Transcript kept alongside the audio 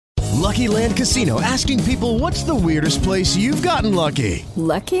Lucky Land Casino, asking people, what's the weirdest place you've gotten lucky?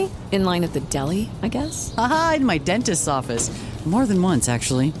 Lucky? In line at the deli, I guess? Aha, in my dentist's office. More than once,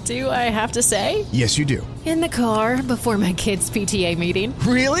 actually. Do I have to say? Yes, you do. In the car before my kids' PTA meeting.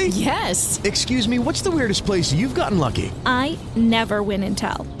 Really? Yes. Excuse me, what's the weirdest place you've gotten lucky? I never win and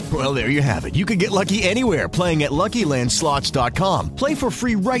tell. Well, there you have it. You can get lucky anywhere, playing at LuckyLandSlots.com. Play for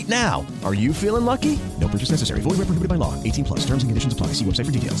free right now. Are you feeling lucky? No purchase necessary. Void where prohibited by law. 18 plus. Terms and conditions apply. See website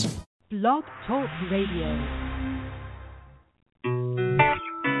for details. Blog Talk Radio.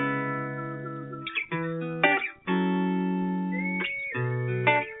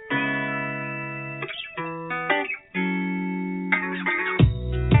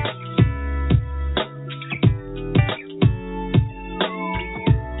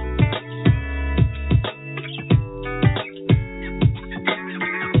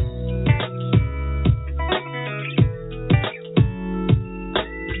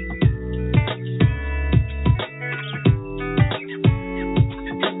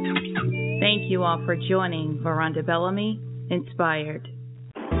 Thank you all for joining Veronda Bellamy Inspired.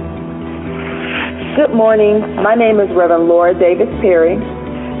 Good morning. My name is Reverend Laura Davis Perry.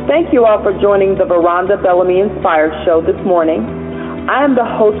 Thank you all for joining the Veronda Bellamy Inspired show this morning. I am the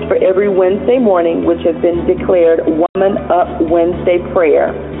host for every Wednesday morning, which has been declared Woman Up Wednesday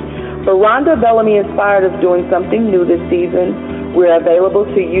Prayer. Veronda Bellamy Inspired is doing something new this season. We're available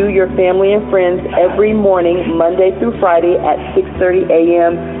to you, your family, and friends every morning, Monday through Friday at 6:30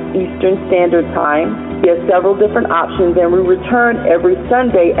 a.m. Eastern Standard Time. We have several different options, and we return every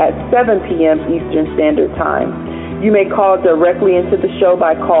Sunday at 7 p.m. Eastern Standard Time. You may call directly into the show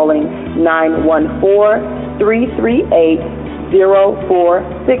by calling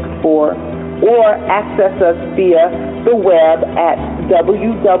 914-338-0464 or access us via the web at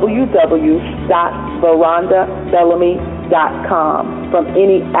www.verondabellamy.com from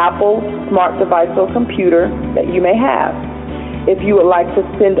any Apple smart device or computer that you may have. If you would like to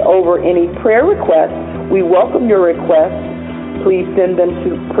send over any prayer requests, we welcome your requests. Please send them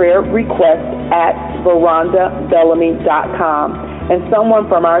to prayerrequests@verondabellamy.com, and someone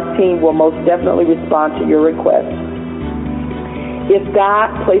from our team will most definitely respond to your request. If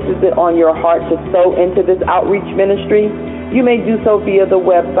God places it on your heart to sow into this outreach ministry, you may do so via the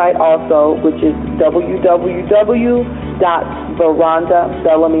website also, which is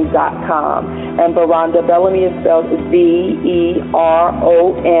www.verondabellamy.com. And Veronda Bellamy is spelled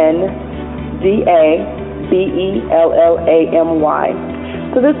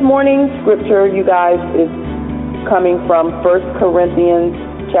VERONDABELLAMY. So this morning's scripture, you guys, is coming from 1 Corinthians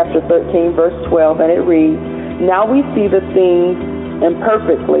chapter 13, verse 12, and it reads, "Now we see the things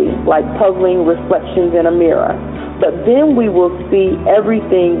imperfectly, like puzzling reflections in a mirror. But then we will see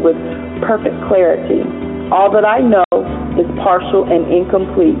everything with perfect clarity. All that I know is partial and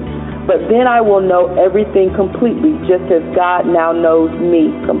incomplete. But then I will know everything completely, just as God now knows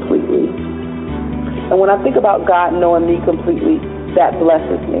me completely." And when I think about God knowing me completely, that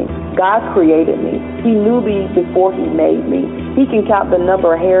blesses me. God created me. He knew me before He made me. He can count the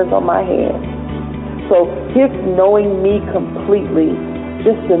number of hairs on my head. So His knowing me completely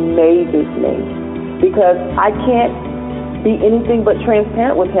just amazes me, because I can't be anything but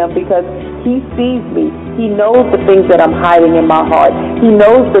transparent with Him, because He sees me. He knows the things that I'm hiding in my heart. He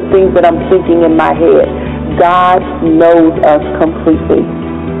knows the things that I'm thinking in my head. God knows us completely.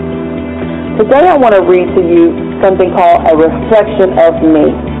 Today I want to read to you something called a reflection of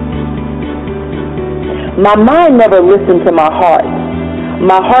me. My mind never listened to my heart.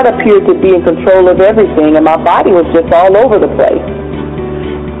 My heart appeared to be in control of everything, and my body was just all over the place.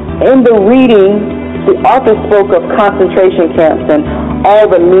 In the reading, the author spoke of concentration camps and all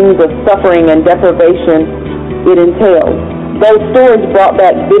the means of suffering and deprivation it entails. Those stories brought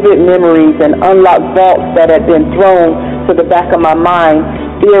back vivid memories and unlocked vaults that had been thrown to the back of my mind,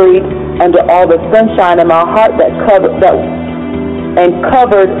 buried under all the sunshine in my heart that covered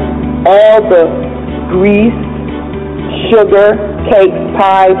all the grease, sugar, cakes,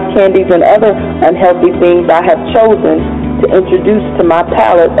 pies, candies, and other unhealthy things I have chosen to introduce to my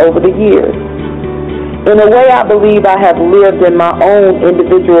palate over the years. In a way, I believe I have lived in my own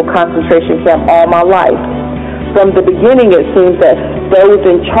individual concentration camp all my life. From the beginning, it seems that those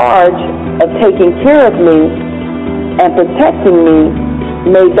in charge of taking care of me and protecting me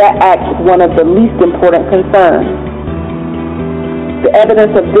made that act one of the least important concerns. The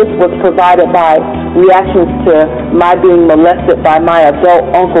evidence of this was provided by reactions to my being molested by my adult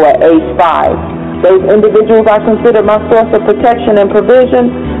uncle at age 5. Those individuals I considered my source of protection and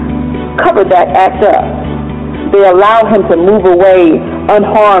provision covered that act up. They allowed him to move away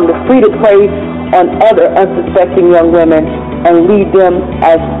unharmed, free to prey on other unsuspecting young women and leave them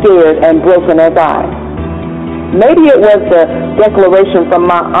as scared and broken as I. Maybe it was the declaration from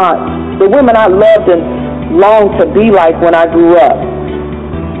my aunt, the women I loved and longed to be like when I grew up,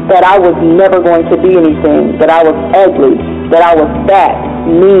 that I was never going to be anything, that I was ugly, that I was fat,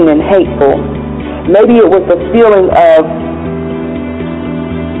 mean, and hateful. Maybe it was the feeling of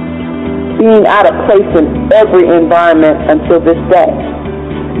being out of place in every environment until this day.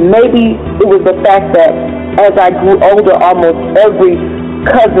 Maybe it was the fact that as I grew older, almost every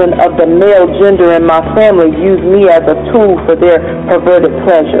cousin of the male gender in my family used me as a tool for their perverted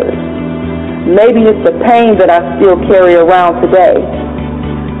pleasures. Maybe it's the pain that I still carry around today.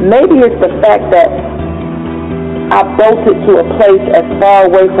 Maybe it's the fact that I bolted to a place as far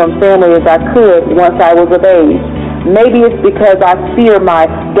away from family as I could once I was of age. Maybe it's because I fear my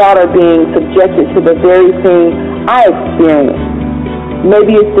daughter being subjected to the very thing I experienced.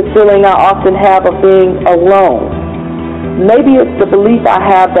 Maybe it's the feeling I often have of being alone. Maybe it's the belief I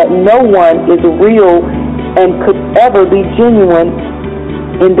have that no one is real and could ever be genuine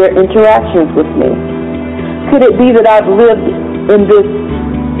in their interactions with me. Could it be that I've lived in this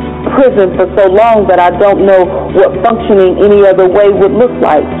prison for so long that I don't know what functioning any other way would look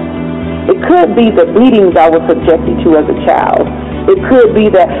like? It could be the beatings I was subjected to as a child. It could be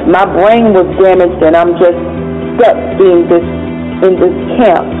that my brain was damaged and I'm just stuck being in this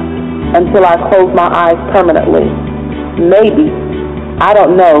camp until I close my eyes permanently. Maybe. I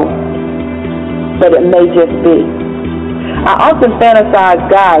don't know. But it may just be. I often fantasize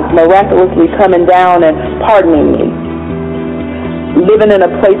God miraculously coming down and pardoning me. Living in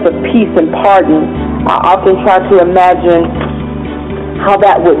a place of peace and pardon, I often try to imagine how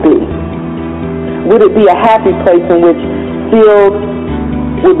that would be. Would it be a happy place in which filled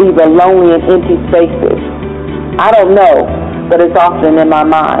would be the lonely and empty spaces? I don't know, but it's often in my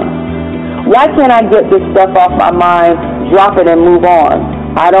mind. Why can't I get this stuff off my mind, drop it, and move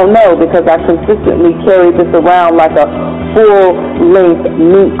on? I don't know, because I consistently carry this around like a full-length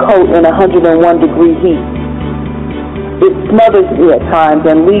mink coat in 101-degree heat. It smothers me at times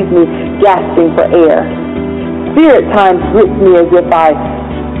and leaves me gasping for air. Fear at times grips me as if I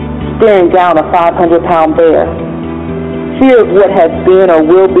staring down a 500-pound bear. Fear of what has been or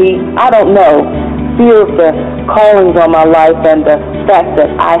will be, I don't know. Fear of the callings on my life and the fact that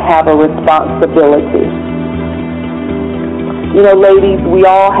I have a responsibility. You know, ladies, we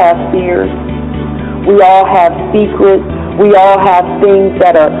all have fears. We all have secrets. We all have things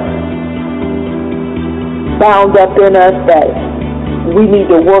that are bound up in us that we need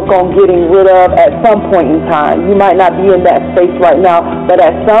to work on getting rid of at some point in time. You might not be in that space right now, but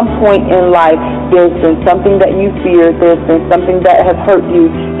at some point in life, there's been something that you feared, there's been something that has hurt you,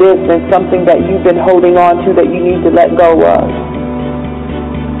 there's been something that you've been holding on to that you need to let go of.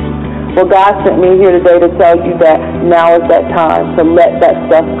 Well, God sent me here today to tell you that now is that time to let that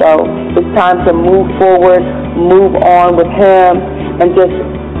stuff go. It's time to move forward, move on with Him, and just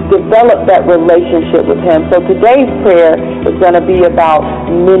develop that relationship with Him. So today's prayer is going to be about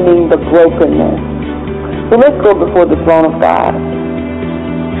mending the brokenness. So let's go before the throne of God.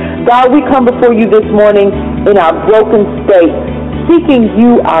 God, we come before you this morning in our broken state, seeking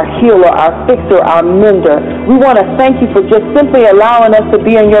you, our healer, our fixer, our mender. We want to thank you for just simply allowing us to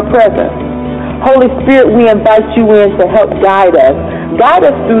be in your presence. Holy Spirit, we invite you in to help guide us. Guide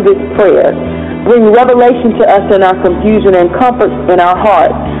us through this prayer. Bring revelation to us in our confusion and comfort in our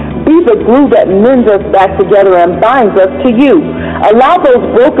hearts. Be the glue that mends us back together and binds us to you. Allow those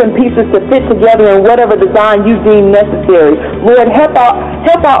broken pieces to fit together in whatever design you deem necessary. Lord, help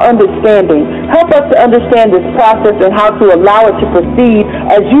our understanding. Help us to understand this process and how to allow it to proceed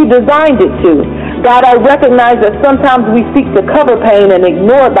as you designed it to. God, I recognize that sometimes we seek to cover pain and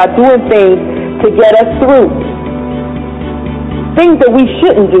ignore it by doing things to get us through. Things that we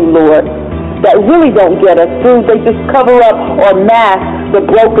shouldn't do, Lord, that really don't get us through. They just cover up or mask the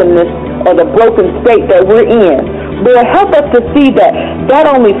brokenness or the broken state that we're in. Lord, help us to see that that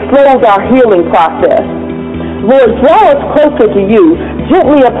only slows our healing process. Lord, draw us closer to you.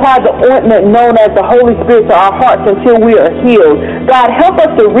 Gently apply the ointment known as the Holy Spirit to our hearts until we are healed. God, help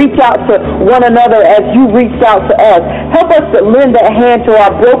us to reach out to one another as you reached out to us. Help us to lend a hand to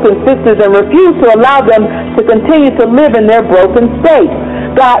our broken sisters and refuse to allow them to continue to live in their broken state.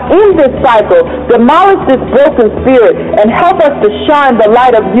 God, in this cycle, demolish this broken spirit and help us to shine the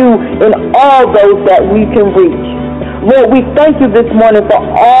light of you in all those that we can reach. Lord, we thank you this morning for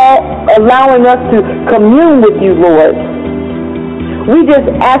allowing us to commune with you, Lord. We just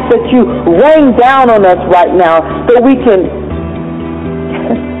ask that you rain down on us right now so we can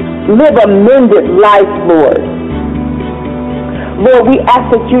live a mended life, Lord. Lord, we ask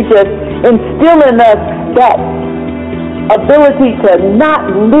that you just instill in us that ability to not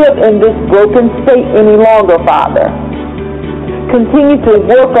live in this broken state any longer, Father. Continue to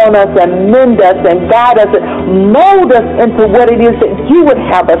work on us and mend us and guide us and mold us into what it is that you would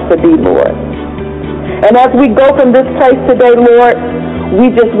have us to be, Lord. And as we go from this place today, Lord,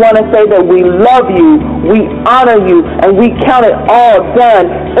 we just want to say that we love you, we honor you, and we count it all done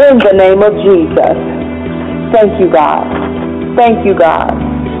in the name of Jesus. Thank you, God. Thank you, God.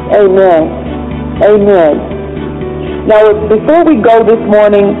 Amen. Amen. Now, before we go this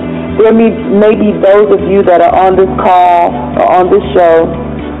morning, there may be those of you that are on this call or on this show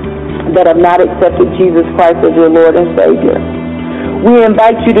that have not accepted Jesus Christ as your Lord and Savior. We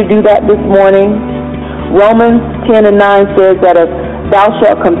invite you to do that this morning. Romans 10 and 9 says that if thou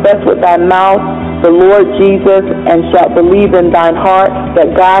shalt confess with thy mouth the Lord Jesus and shalt believe in thine heart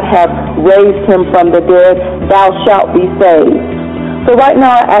that God hath raised him from the dead, thou shalt be saved. So right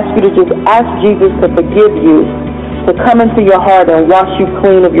now I ask you to just ask Jesus to forgive you, to come into your heart and wash you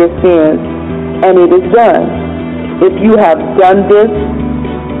clean of your sins, and it is done. If you have done this,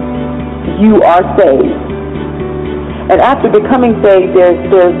 you are saved. And after becoming saved,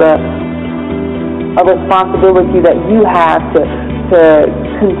 there's a responsibility that you have to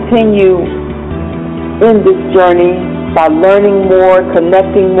continue in this journey by learning more,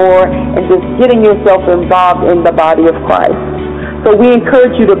 connecting more, and just getting yourself involved in the body of Christ. So we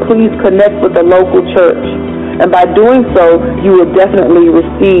encourage you to please connect with the local church. And by doing so, you will definitely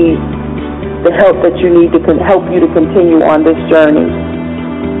receive the help that you need to help you to continue on this journey.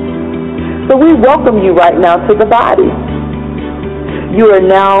 So we welcome you right now to the body. You are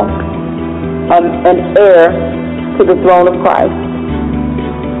now an heir to the throne of Christ.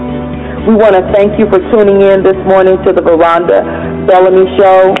 We want to thank you for tuning in this morning to the Veronda Bellamy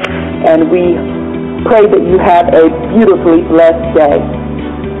Show, and we pray that you have a beautifully blessed day.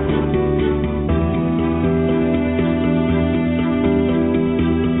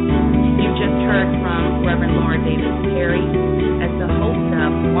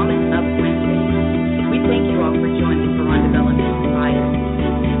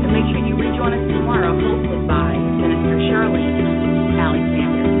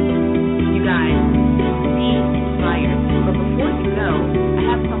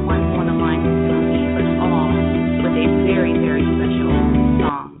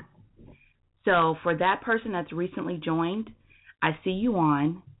 So for that person that's recently joined, I see you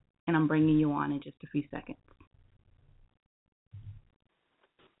on, and I'm bringing you on in just a few seconds.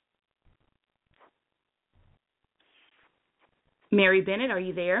 Mary Bennett, are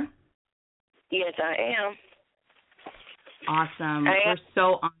you there? Yes, I am. Awesome. We're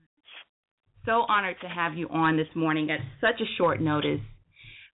so honored to have you on this morning at such a short notice.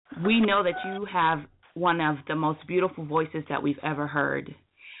 We know that you have one of the most beautiful voices that we've ever heard.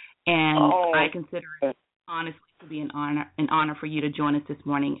 And I consider it honestly to be an honor for you to join us this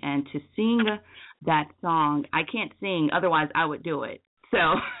morning and to sing that song. I can't sing, otherwise I would do it. So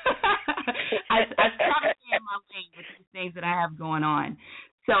I try to stay in my lane with these things that I have going on.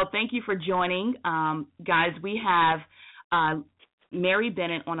 So thank you for joining. Guys, we have Mary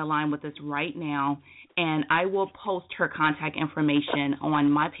Bennett on the line with us right now, and I will post her contact information on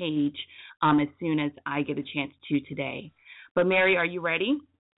my page as soon as I get a chance to today. But Mary, are you ready?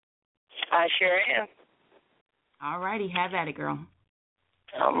 I sure am. All righty, have at it, girl.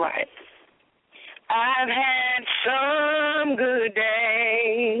 All right. I've had some good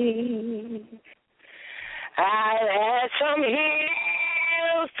days. I've had some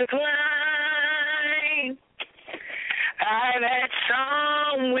hills to climb. I've had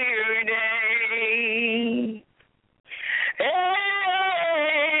some weary days.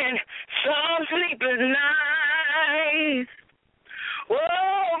 And some sleepless nights.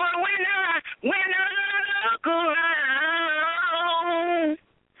 Oh, but when I look around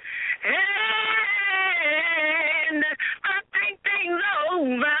and I think things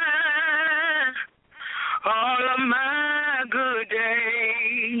over, all of my good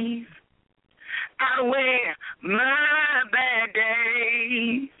days outweigh my bad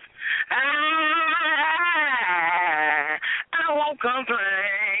days. I won't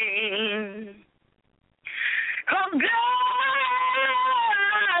complain. 'Cause God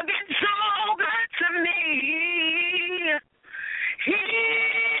been so good to me. He's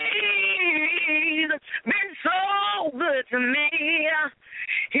been so good to me.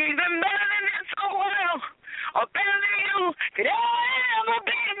 He's been better than this whole world, or better than you could ever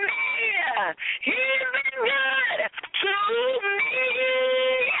be to me. He's been good to me.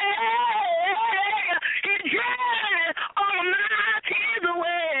 He dried all of my tears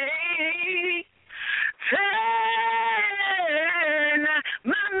away. Turn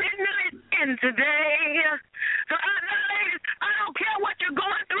my midnight in today. So I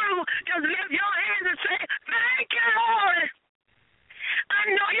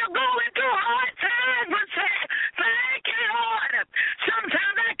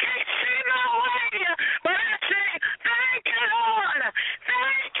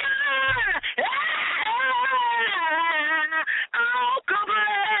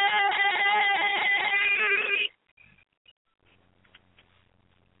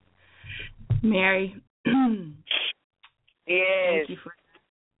Mary. Yes.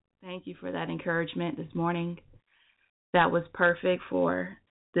 Thank you for that encouragement this morning. That was perfect for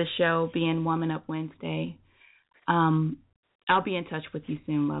the show being Woman Up Wednesday. I'll be in touch with you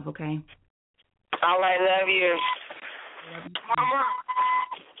soon, love, okay? All right, love you. Mama.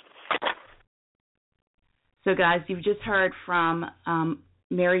 So, guys, you've just heard from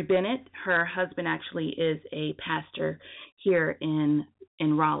Mary Bennett. Her husband actually is a pastor here in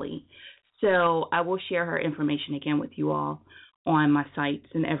Raleigh. So I will share her information again with you all on my sites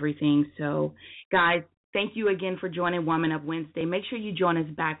and everything. So, guys, thank you again for joining Woman Up Wednesday. Make sure you join us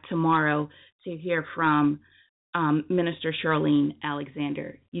back tomorrow to hear from Minister Charlene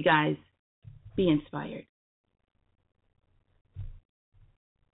Alexander. You guys, be inspired.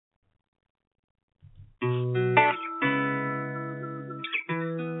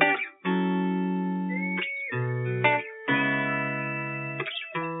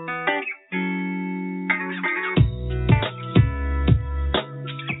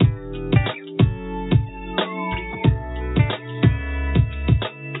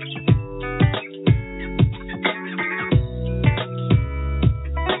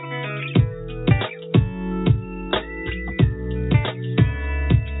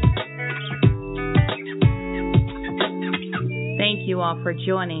 Thank you all for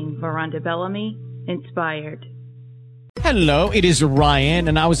joining Veronda Bellamy Inspired. Hello, it is Ryan,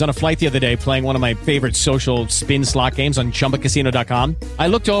 and I was on a flight the other day playing one of my favorite social spin slot games on ChumbaCasino.com. I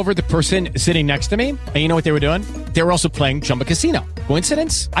looked over at the person sitting next to me, and you know what they were doing? They were also playing Chumba Casino.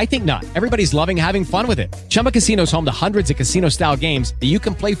 Coincidence? I think not. Everybody's loving having fun with it. Chumba Casino is home to hundreds of casino-style games that you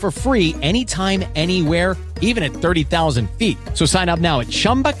can play for free anytime, anywhere, even at 30,000 feet. So sign up now at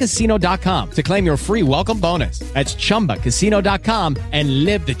ChumbaCasino.com to claim your free welcome bonus. That's ChumbaCasino.com and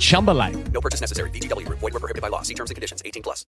live the Chumba life. No purchase necessary. VGW. Void where prohibited by law. See terms and conditions. 18+.